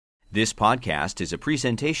This podcast is a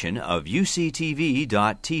presentation of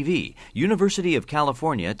UCTV.tv, University of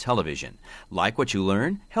California Television. Like what you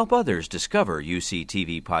learn? Help others discover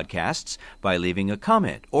UCTV podcasts by leaving a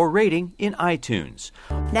comment or rating in iTunes.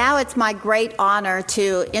 Now it's my great honor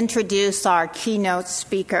to introduce our keynote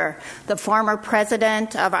speaker, the former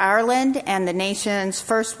President of Ireland and the nation's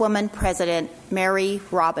first woman president, Mary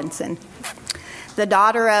Robinson. The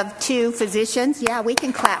daughter of two physicians. Yeah, we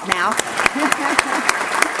can clap now.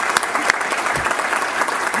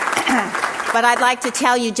 But I'd like to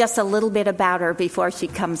tell you just a little bit about her before she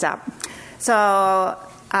comes up. So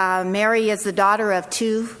Mary is the daughter of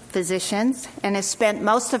two physicians and has spent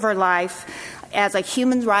most of her life as a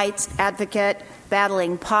human rights advocate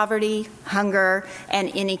battling poverty, hunger, and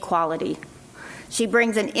inequality. She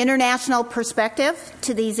brings an international perspective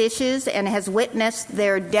to these issues and has witnessed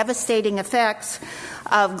their devastating effects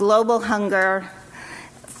of global hunger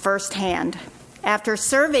firsthand. After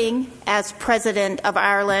serving as President of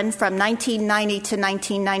Ireland from 1990 to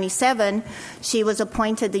 1997, she was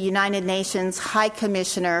appointed the United Nations High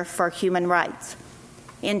Commissioner for Human Rights.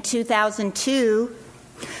 In 2002,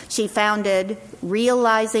 she founded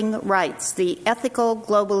Realizing Rights, the Ethical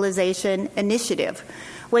Globalization Initiative,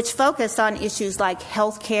 which focused on issues like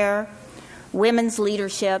healthcare, women's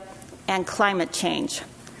leadership, and climate change.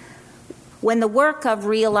 When the work of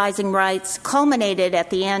Realizing Rights culminated at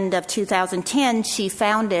the end of 2010, she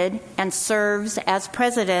founded and serves as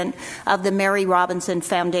president of the Mary Robinson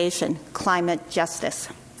Foundation, Climate Justice.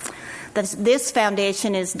 This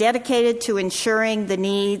foundation is dedicated to ensuring the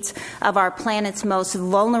needs of our planet's most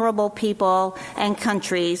vulnerable people and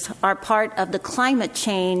countries are part of the climate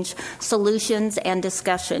change solutions and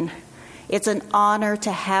discussion. It's an honor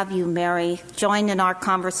to have you, Mary, join in our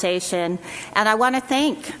conversation. And I want to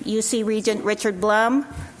thank UC Regent Richard Blum,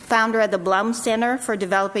 founder of the Blum Center for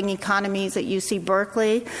Developing Economies at UC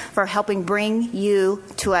Berkeley, for helping bring you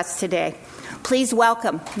to us today. Please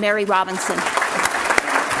welcome Mary Robinson.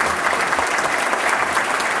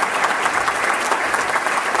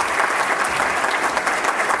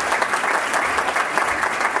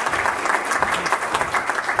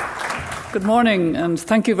 Good morning, and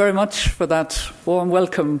thank you very much for that warm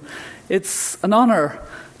welcome. It's an honor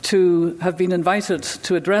to have been invited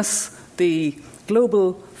to address the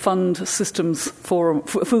Global Food Systems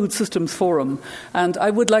Forum, and I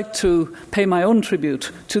would like to pay my own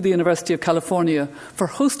tribute to the University of California for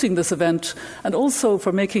hosting this event and also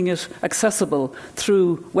for making it accessible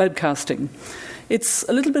through webcasting. It's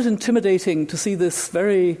a little bit intimidating to see this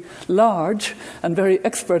very large and very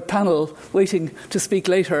expert panel waiting to speak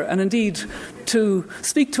later, and indeed to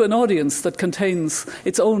speak to an audience that contains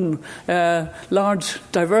its own large,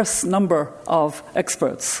 diverse number of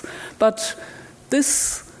experts. But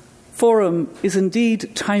this forum is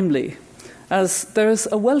indeed timely, as there's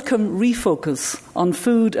a welcome refocus on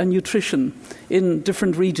food and nutrition in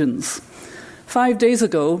different regions. 5 days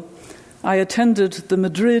ago, I attended the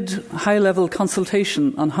Madrid high-level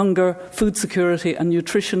consultation on hunger, food security and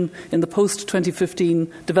nutrition in the post-2015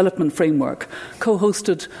 development framework,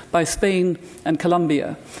 co-hosted by Spain and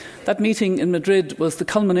Colombia. That meeting in Madrid was the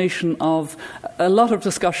culmination of a lot of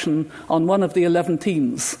discussion on one of the 11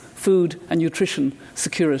 themes, food and nutrition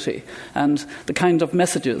security, and the kind of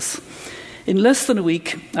messages. In less than a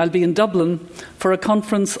week, I'll be in Dublin for a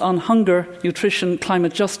conference on hunger, nutrition,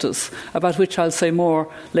 climate justice, about which I'll say more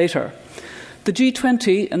later. The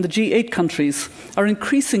G20 and the G8 countries are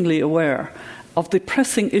increasingly aware of the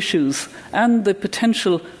pressing issues and the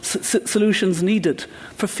potential solutions needed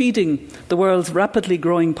for feeding the world's rapidly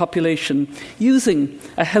growing population using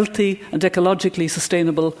a healthy and ecologically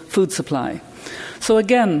sustainable food supply. So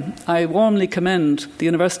again, I warmly commend the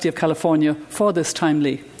University of California for this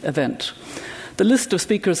timely event. The list of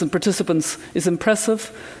speakers and participants is impressive.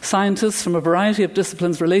 Scientists from a variety of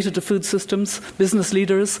disciplines related to food systems, business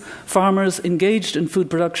leaders, farmers engaged in food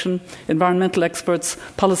production, environmental experts,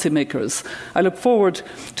 policymakers. I look forward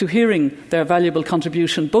to hearing their valuable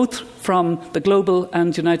contribution, both from the global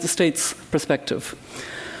and United States perspective.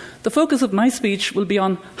 The focus of my speech will be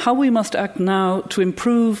on how we must act now to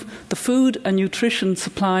improve the food and nutrition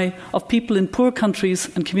supply of people in poor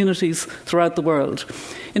countries and communities throughout the world.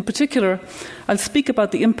 In particular, I'll speak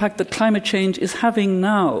about the impact that climate change is having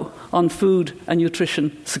now on food and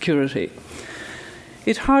nutrition security.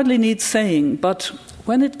 It hardly needs saying, but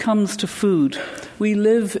when it comes to food, we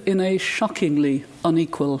live in a shockingly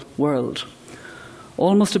unequal world.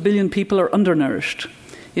 Almost 1 billion people are undernourished.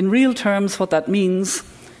 In real terms, what that means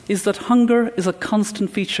is that hunger is a constant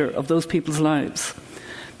feature of those people's lives.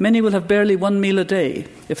 Many will have barely one meal a day,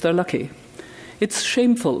 if they're lucky. It's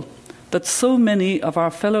shameful that so many of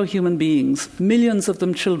our fellow human beings, millions of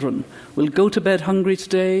them children, will go to bed hungry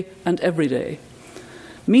today and every day.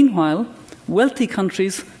 Meanwhile, wealthy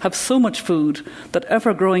countries have so much food that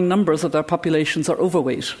ever-growing numbers of their populations are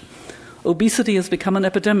overweight. Obesity has become an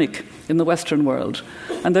epidemic in the Western world,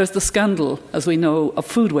 and there's the scandal, as we know, of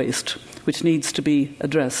food waste, which needs to be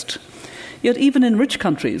addressed. Yet even in rich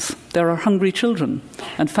countries, there are hungry children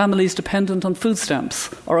and families dependent on food stamps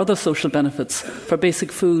or other social benefits for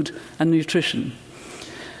basic food and nutrition.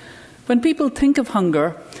 When people think of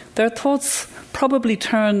hunger, their thoughts probably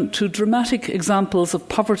turn to dramatic examples of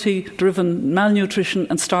poverty-driven malnutrition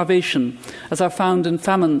and starvation, as are found in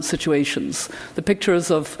famine situations. The pictures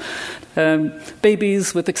of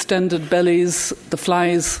babies with extended bellies, the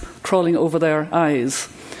flies crawling over their eyes.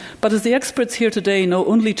 But as the experts here today know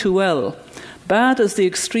only too well, bad as the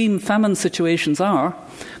extreme famine situations are,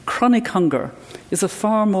 chronic hunger is a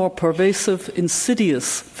far more pervasive,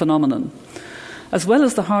 insidious phenomenon. As well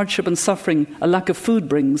as the hardship and suffering a lack of food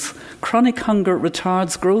brings, chronic hunger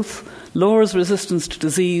retards growth, lowers resistance to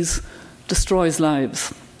disease, destroys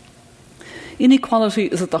lives. Inequality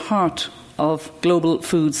is at the heart of global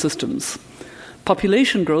food systems.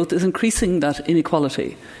 Population growth is increasing that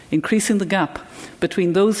inequality, increasing the gap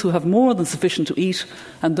between those who have more than sufficient to eat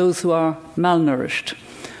and those who are malnourished.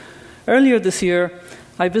 Earlier this year,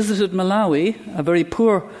 I visited Malawi, a very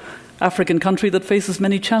poor African country that faces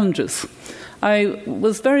many challenges. I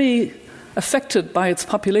was very affected by its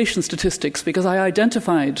population statistics because I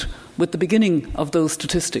identified with the beginning of those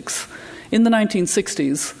statistics. In the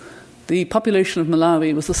 1960s, the population of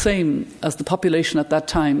Malawi was the same as the population at that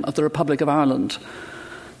time of the Republic of Ireland.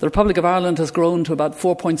 The Republic of Ireland has grown to about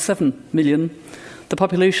 4.7 million. The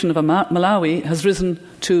population of Malawi has risen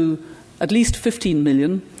to at least 15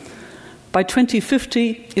 million. By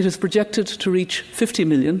 2050, it is projected to reach 50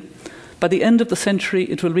 million. By the end of the century,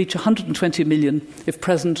 it will reach 120 million if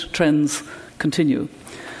present trends continue.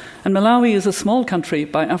 And Malawi is a small country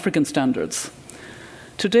by African standards.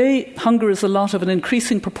 Today, hunger is the lot of an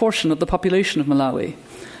increasing proportion of the population of Malawi,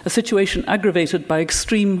 a situation aggravated by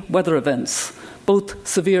extreme weather events, both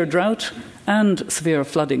severe drought and severe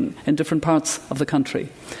flooding in different parts of the country.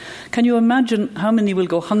 Can you imagine how many will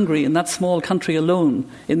go hungry in that small country alone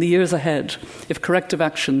in the years ahead if corrective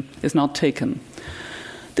action is not taken?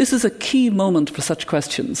 This is a key moment for such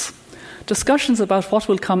questions. Discussions about what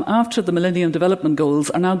will come after the Millennium Development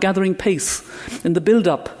Goals are now gathering pace in the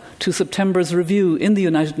build-up to September's review in the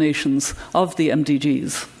United Nations of the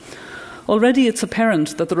MDGs. Already it's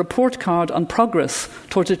apparent that the report card on progress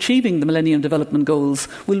towards achieving the Millennium Development Goals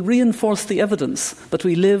will reinforce the evidence that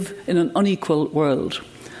we live in an unequal world.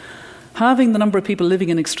 Halving the number of people living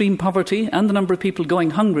in extreme poverty and the number of people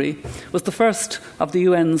going hungry was the first of the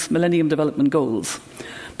UN's Millennium Development Goals.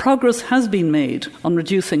 Progress has been made on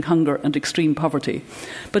reducing hunger and extreme poverty,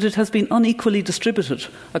 but it has been unequally distributed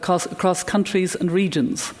across countries and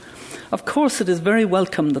regions. Of course, it is very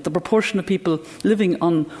welcome that the proportion of people living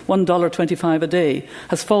on $1.25 a day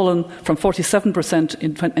has fallen from 47%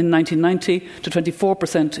 in 1990 to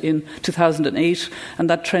 24% in 2008, and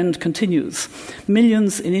that trend continues.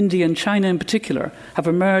 Millions in India and China in particular have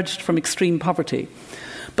emerged from extreme poverty.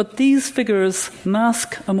 But these figures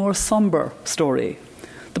mask a more sombre story.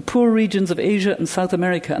 The poor regions of Asia and South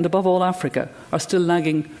America, and above all Africa, are still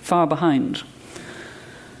lagging far behind.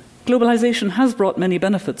 Globalization has brought many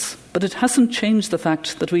benefits, but it hasn't changed the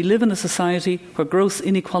fact that we live in a society where gross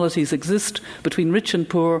inequalities exist between rich and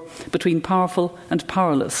poor, between powerful and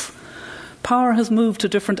powerless. Power has moved to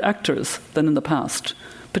different actors than in the past,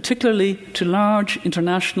 particularly to large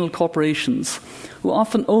international corporations, who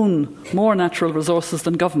often own more natural resources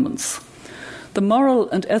than governments. The moral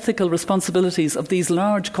and ethical responsibilities of these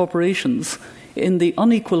large corporations in the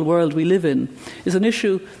unequal world we live in is an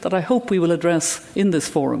issue that I hope we will address in this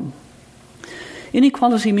forum.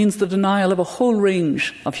 Inequality means the denial of a whole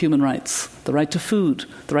range of human rights: the right to food,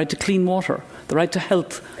 the right to clean water, the right to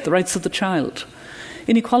health, the rights of the child.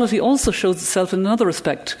 Inequality also shows itself in another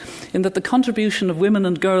respect, in that the contribution of women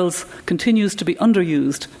and girls continues to be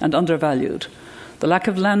underused and undervalued. The lack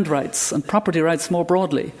of land rights and property rights more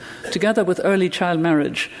broadly, together with early child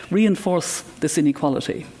marriage, reinforce this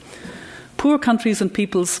inequality. Poor countries and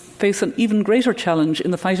peoples face an even greater challenge in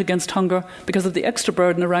the fight against hunger because of the extra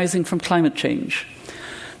burden arising from climate change.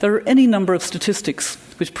 There are any number of statistics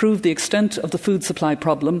which prove the extent of the food supply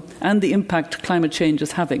problem and the impact climate change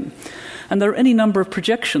is having. And there are any number of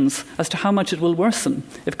projections as to how much it will worsen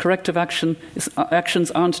if corrective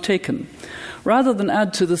actions aren't taken. Rather than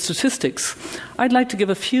add to the statistics, I'd like to give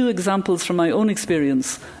a few examples from my own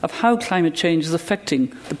experience of how climate change is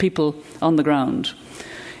affecting the people on the ground.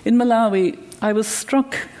 In Malawi, I was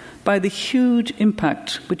struck by the huge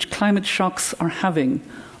impact which climate shocks are having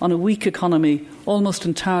on a weak economy almost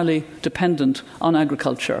entirely dependent on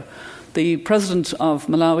agriculture. The president of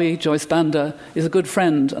Malawi, Joyce Banda, is a good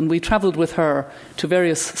friend, and we travelled with her to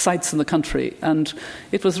various sites in the country. And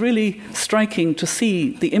it was really striking to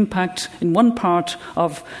see the impact in one part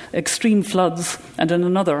of extreme floods and in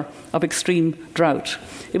another of extreme drought.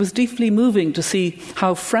 It was deeply moving to see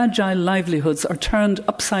how fragile livelihoods are turned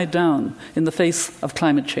upside down in the face of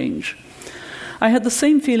climate change. I had the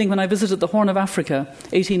same feeling when I visited the Horn of Africa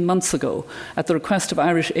 18 months ago at the request of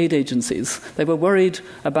Irish aid agencies. They were worried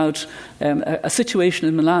about a situation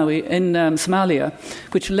in Malawi, in Somalia,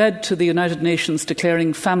 which led to the United Nations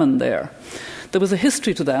declaring famine there. There was a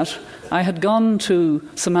history to that. I had gone to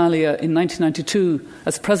Somalia in 1992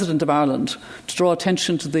 as President of Ireland to draw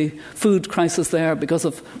attention to the food crisis there because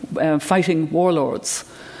of fighting warlords.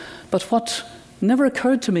 But what never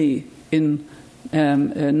occurred to me in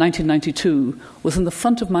 1992 was in the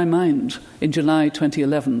front of my mind in July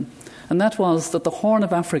 2011, and that was that the Horn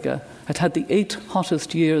of Africa had had the 8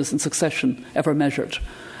 hottest years in succession ever measured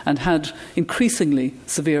and had increasingly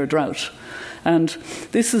severe drought. And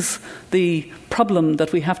this is the problem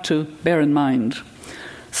that we have to bear in mind.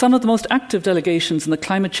 Some of the most active delegations in the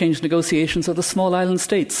climate change negotiations are the small island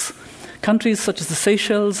states, countries such as the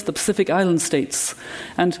Seychelles, the Pacific Island states.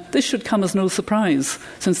 And this should come as no surprise,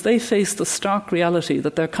 since they face the stark reality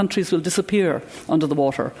that their countries will disappear under the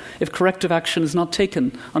water if corrective action is not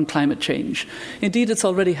taken on climate change. Indeed, it's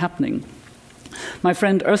already happening. My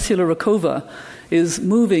friend Ursula Rakova is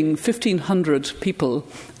moving 1,500 people,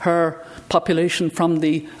 her population, from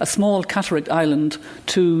a small cataract island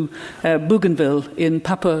to Bougainville in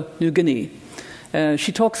Papua New Guinea.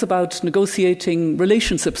 She talks about negotiating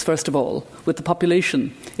relationships, first of all, with the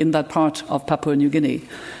population in that part of Papua New Guinea,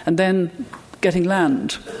 and then getting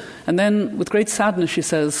land. And then, with great sadness, she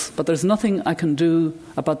says, but there's nothing I can do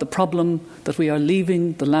about the problem that we are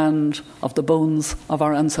leaving the land of the bones of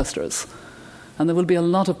our ancestors. And there will be a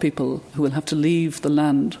lot of people who will have to leave the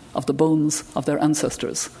land of the bones of their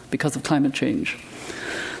ancestors because of climate change.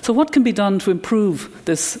 So what can be done to improve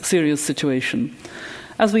this serious situation?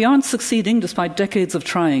 As we aren't succeeding despite decades of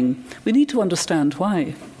trying, we need to understand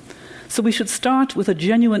why. So we should start with a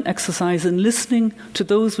genuine exercise in listening to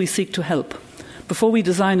those we seek to help before we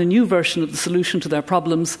design a new version of the solution to their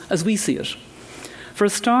problems as we see it. For a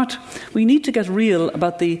start, we need to get real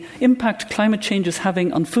about the impact climate change is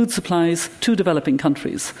having on food supplies to developing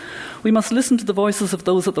countries. We must listen to the voices of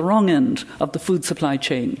those at the wrong end of the food supply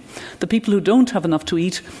chain, the people who don't have enough to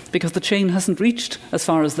eat because the chain hasn't reached as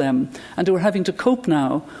far as them and who are having to cope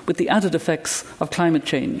now with the added effects of climate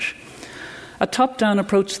change. A top-down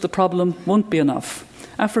approach to the problem won't be enough.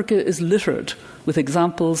 Africa is littered with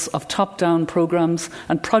examples of top-down programs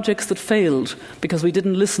and projects that failed because we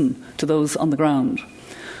didn't listen to those on the ground.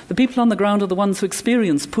 The people on the ground are the ones who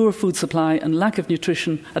experience poor food supply and lack of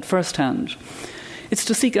nutrition at first hand. It's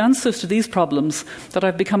to seek answers to these problems that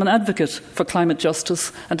I've become an advocate for climate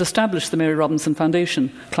justice and established the Mary Robinson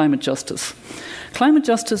Foundation Climate Justice. Climate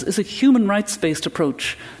justice is a human rights-based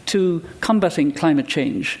approach to combating climate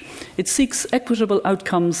change. It seeks equitable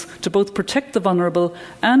outcomes to both protect the vulnerable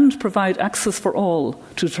and provide access for all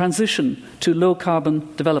to transition to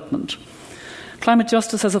low-carbon development. Climate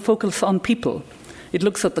justice has a focus on people. It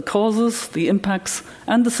looks at the causes, the impacts,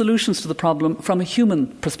 and the solutions to the problem from a human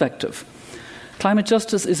perspective. Climate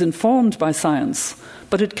justice is informed by science,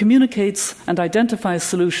 but it communicates and identifies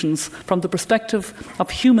solutions from the perspective of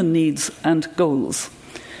human needs and goals.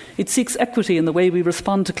 It seeks equity in the way we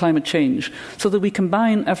respond to climate change, so that we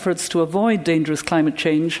combine efforts to avoid dangerous climate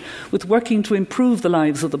change with working to improve the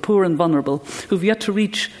lives of the poor and vulnerable who've yet to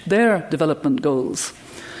reach their development goals.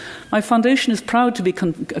 My foundation is proud to be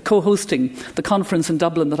co-hosting the conference in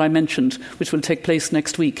Dublin that I mentioned, which will take place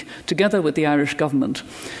next week, together with the Irish government,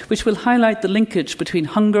 which will highlight the linkage between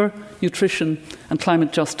hunger, nutrition and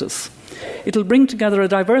climate justice. It will bring together a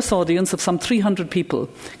diverse audience of some 300 people,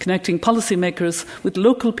 connecting policymakers with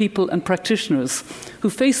local people and practitioners who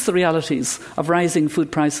face the realities of rising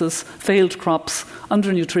food prices, failed crops,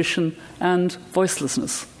 undernutrition and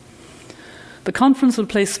voicelessness. The conference will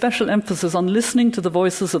place special emphasis on listening to the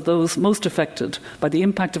voices of those most affected by the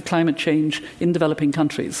impact of climate change in developing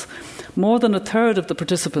countries. More than a third of the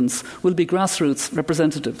participants will be grassroots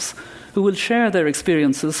representatives who will share their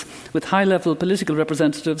experiences with high-level political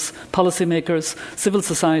representatives, policymakers, civil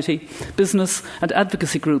society, business and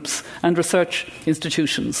advocacy groups and research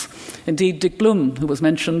institutions. Indeed, Dick Bloom, who was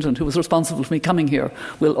mentioned and who was responsible for me coming here,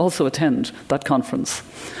 will also attend that conference.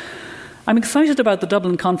 I'm excited about the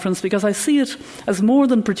Dublin Conference because I see it as more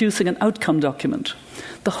than producing an outcome document.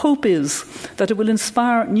 The hope is that it will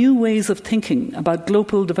inspire new ways of thinking about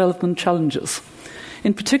global development challenges.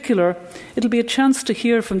 In particular, it'll be a chance to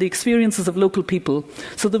hear from the experiences of local people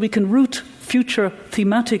so that we can root future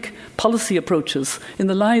thematic policy approaches in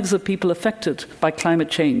the lives of people affected by climate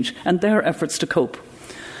change and their efforts to cope.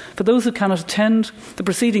 For those who cannot attend, the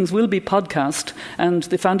proceedings will be podcast, and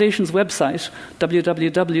the Foundation's website,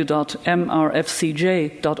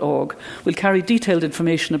 www.mrfcj.org, will carry detailed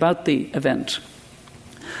information about the event.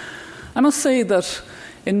 I must say that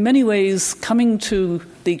in many ways, coming to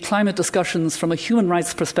the climate discussions from a human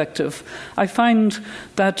rights perspective, I find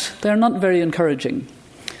that they're not very encouraging.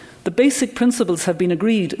 The basic principles have been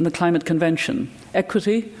agreed in the Climate Convention: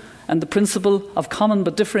 equity and the principle of common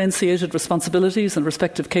but differentiated responsibilities and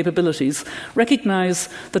respective capabilities recognise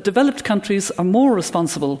that developed countries are more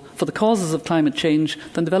responsible for the causes of climate change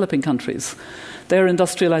than developing countries. Their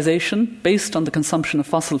industrialisation, based on the consumption of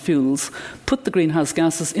fossil fuels, put the greenhouse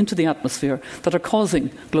gases into the atmosphere that are causing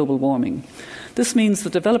global warming. This means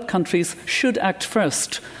that developed countries should act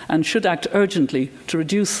first and should act urgently to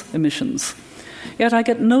reduce emissions. Yet I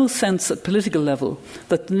get no sense at political level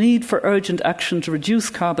that the need for urgent action to reduce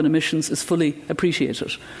carbon emissions is fully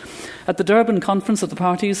appreciated. At the Durban Conference of the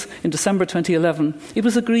Parties in December 2011, it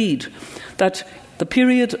was agreed that the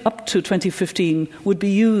period up to 2015 would be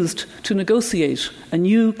used to negotiate a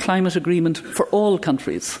new climate agreement for all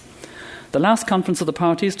countries. The last Conference of the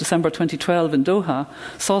Parties, December 2012 in Doha,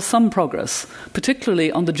 saw some progress, particularly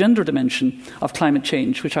on the gender dimension of climate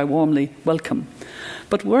change, which I warmly welcome.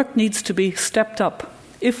 But work needs to be stepped up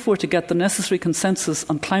if we're to get the necessary consensus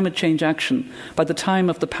on climate change action by the time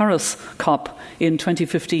of the Paris COP in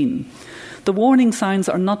 2015. The warning signs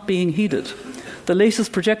are not being heeded. The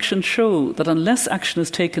latest projections show that unless action is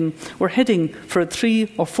taken, we're heading for a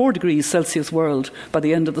 3 or 4 degrees Celsius world by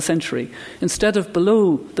the end of the century, instead of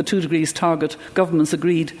below the 2 degrees target governments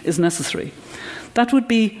agreed is necessary. That would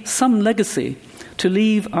be some legacy to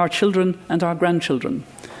leave our children and our grandchildren.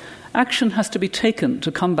 Action has to be taken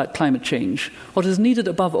to combat climate change. What is needed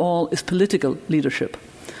above all is political leadership.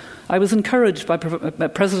 I was encouraged by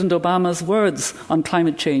President Obama's words on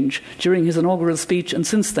climate change during his inaugural speech and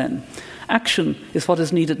since then. Action is what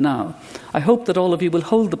is needed now. I hope that all of you will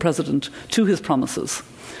hold the President to his promises.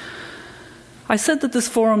 I said that this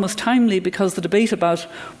forum was timely because the debate about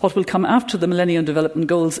what will come after the Millennium Development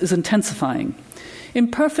Goals is intensifying.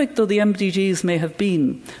 Imperfect though the MDGs may have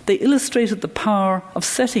been, they illustrated the power of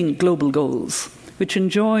setting global goals, which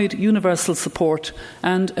enjoyed universal support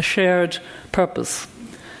and a shared purpose.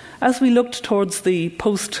 As we looked towards the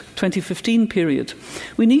post-2015 period,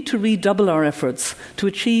 we need to redouble our efforts to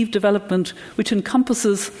achieve development which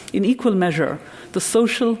encompasses in equal measure the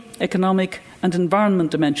social, economic and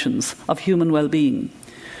environment dimensions of human well-being.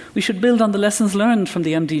 We should build on the lessons learned from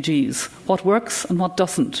the MDGs, what works and what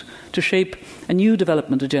doesn't, to shape a new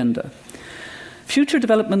development agenda. Future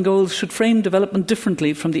development goals should frame development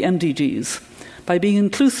differently from the MDGs. By being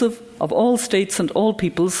inclusive of all states and all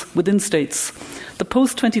peoples within states, the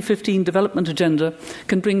post-2015 development agenda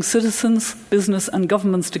can bring citizens, business and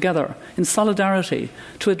governments together in solidarity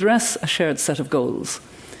to address a shared set of goals.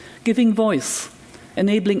 Giving voice,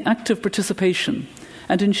 enabling active participation,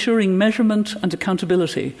 and ensuring measurement and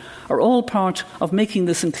accountability are all part of making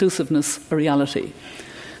this inclusiveness a reality.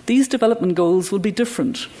 These development goals will be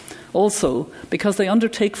different also because they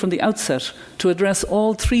undertake from the outset to address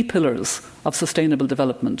all 3 pillars of sustainable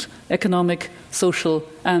development: economic, social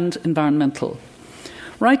and environmental.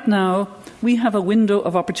 Right now, we have a window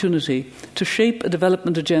of opportunity to shape a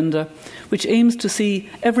development agenda which aims to see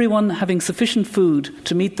everyone having sufficient food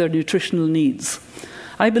to meet their nutritional needs.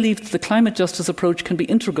 I believe that the climate justice approach can be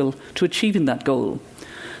integral to achieving that goal.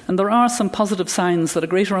 And there are some positive signs that a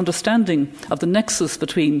greater understanding of the nexus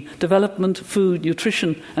between development, food,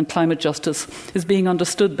 nutrition and climate justice is being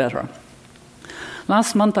understood better.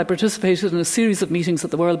 Last month I participated in a series of meetings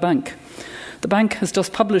at the World Bank. The bank has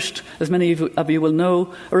just published, as many of you will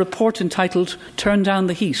know, a report entitled "Turn Down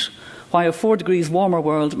the Heat: Why a 4 degrees warmer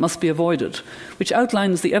world must be avoided," which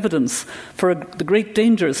outlines the evidence for the great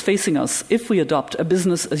dangers facing us if we adopt a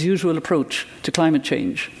business-as-usual approach to climate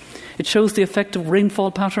change. It shows the effect of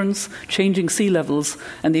rainfall patterns, changing sea levels,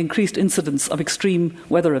 and the increased incidence of extreme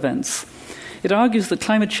weather events. It argues that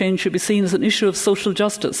climate change should be seen as an issue of social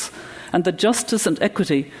justice, and that justice and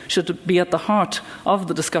equity should be at the heart of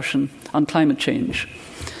the discussion on climate change.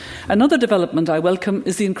 Another development I welcome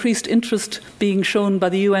is the increased interest being shown by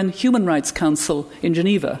the UN Human Rights Council in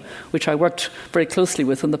Geneva, which I worked very closely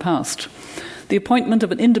with in the past. The appointment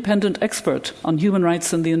of an independent expert on human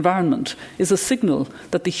rights and the environment is a signal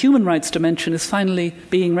that the human rights dimension is finally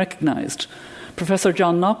being recognised. Professor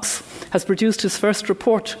John Knox has produced his first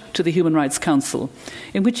report to the Human Rights Council,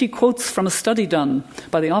 in which he quotes from a study done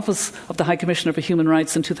by the Office of the High Commissioner for Human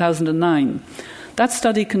Rights in 2009. That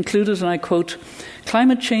study concluded, and I quote,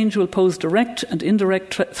 "Climate change will pose direct and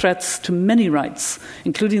indirect threats to many rights,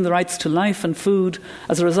 including the rights to life and food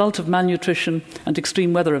as a result of malnutrition and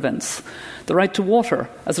extreme weather events, the right to water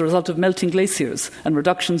as a result of melting glaciers and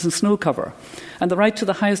reductions in snow cover, and the right to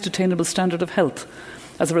the highest attainable standard of health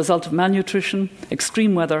as a result of malnutrition,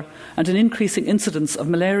 extreme weather, and an increasing incidence of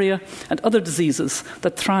malaria and other diseases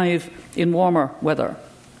that thrive in warmer weather."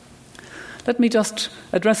 Let me just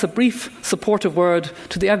address a brief supportive word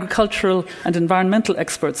to the agricultural and environmental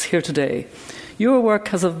experts here today. Your work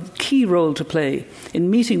has a key role to play in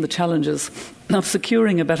meeting the challenges of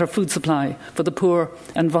securing a better food supply for the poor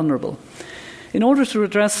and vulnerable. In order to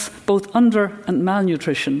address both under- and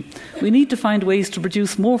malnutrition, we need to find ways to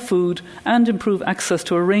produce more food and improve access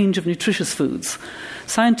to a range of nutritious foods.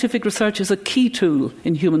 Scientific research is a key tool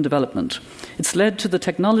in human development. It's led to the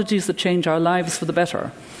technologies that change our lives for the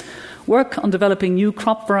better. Work on developing new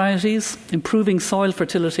crop varieties, improving soil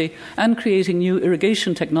fertility, and creating new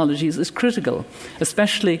irrigation technologies is critical,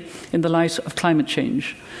 especially in the light of climate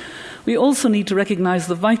change. We also need to recognise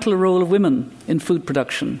the vital role of women in food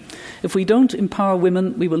production. If we don't empower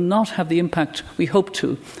women, we will not have the impact we hope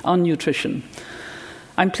to on nutrition.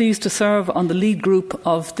 I'm pleased to serve on the lead group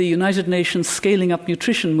of the United Nations Scaling Up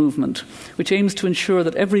Nutrition movement, which aims to ensure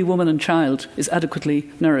that every woman and child is adequately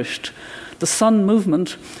nourished. The SUN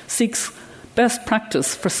movement seeks best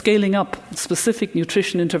practice for scaling up specific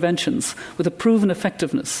nutrition interventions with a proven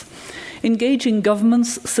effectiveness, engaging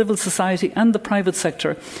governments, civil society and the private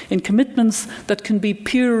sector in commitments that can be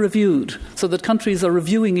peer-reviewed so that countries are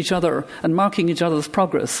reviewing each other and marking each other's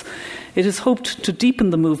progress. It is hoped to deepen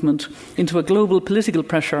the movement into a global political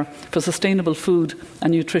pressure for sustainable food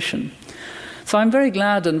and nutrition. So I'm very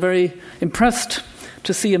glad and very impressed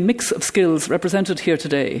to see a mix of skills represented here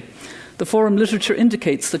today. The forum literature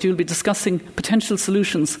indicates that you'll be discussing potential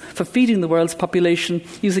solutions for feeding the world's population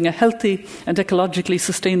using a healthy and ecologically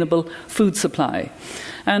sustainable food supply.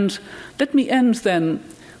 And let me end then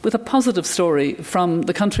with a positive story from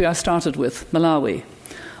the country I started with, Malawi.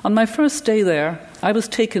 On my first day there, I was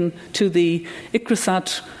taken to the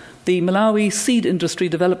ICRISAT, the Malawi Seed Industry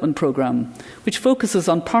Development Programme, which focuses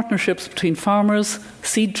on partnerships between farmers,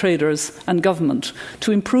 seed traders and government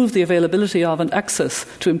to improve the availability of and access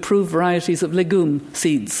to improved varieties of legume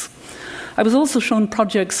seeds. I was also shown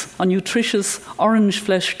projects on nutritious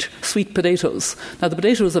orange-fleshed sweet potatoes. Now, the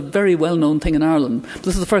potato is a very well-known thing in Ireland.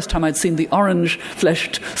 This is the first time I'd seen the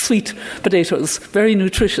orange-fleshed sweet potatoes, very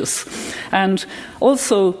nutritious. And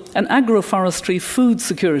also an agroforestry food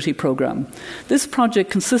security programme. This project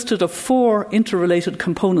consisted of 4 interrelated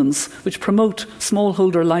components which promote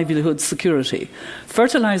smallholder livelihood security: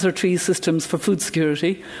 fertiliser tree systems for food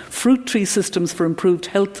security, fruit tree systems for improved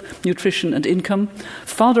health, nutrition and income,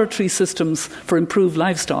 fodder tree systems for improved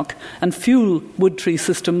livestock, and fuel wood tree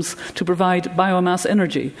systems to provide biomass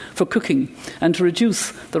energy for cooking and to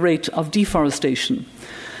reduce the rate of deforestation.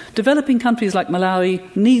 Developing countries like Malawi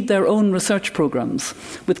need their own research programmes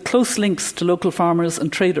with close links to local farmers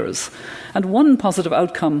and traders. And one positive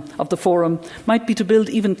outcome of the forum might be to build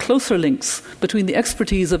even closer links between the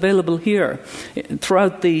expertise available here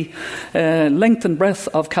throughout the length and breadth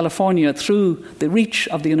of California through the reach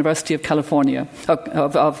of the University of California,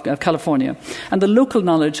 California, and the local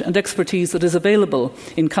knowledge and expertise that is available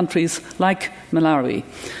in countries like Malawi.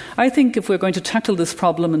 I think if we're going to tackle this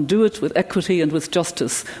problem and do it with equity and with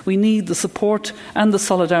justice, we need the support and the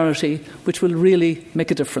solidarity which will really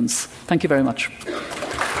make a difference. Thank you very much.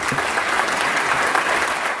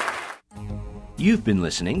 You've been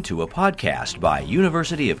listening to a podcast by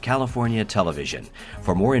University of California Television.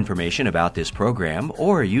 For more information about this program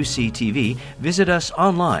or UCTV, visit us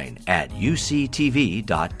online at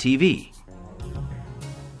uctv.tv.